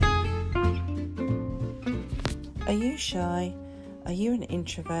Are you shy? Are you an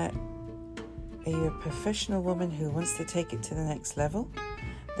introvert? Are you a professional woman who wants to take it to the next level?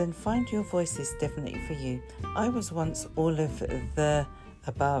 Then Find Your Voice is definitely for you. I was once all of the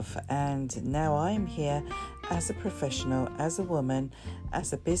above, and now I am here as a professional, as a woman,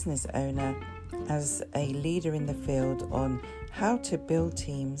 as a business owner, as a leader in the field on how to build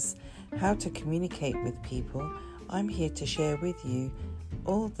teams, how to communicate with people. I'm here to share with you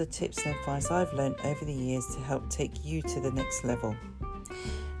all the tips and advice I've learned over the years to help take you to the next level.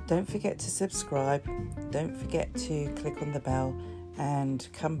 Don't forget to subscribe. Don't forget to click on the bell and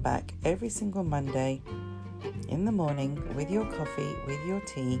come back every single Monday in the morning with your coffee, with your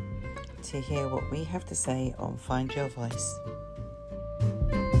tea, to hear what we have to say on Find Your Voice.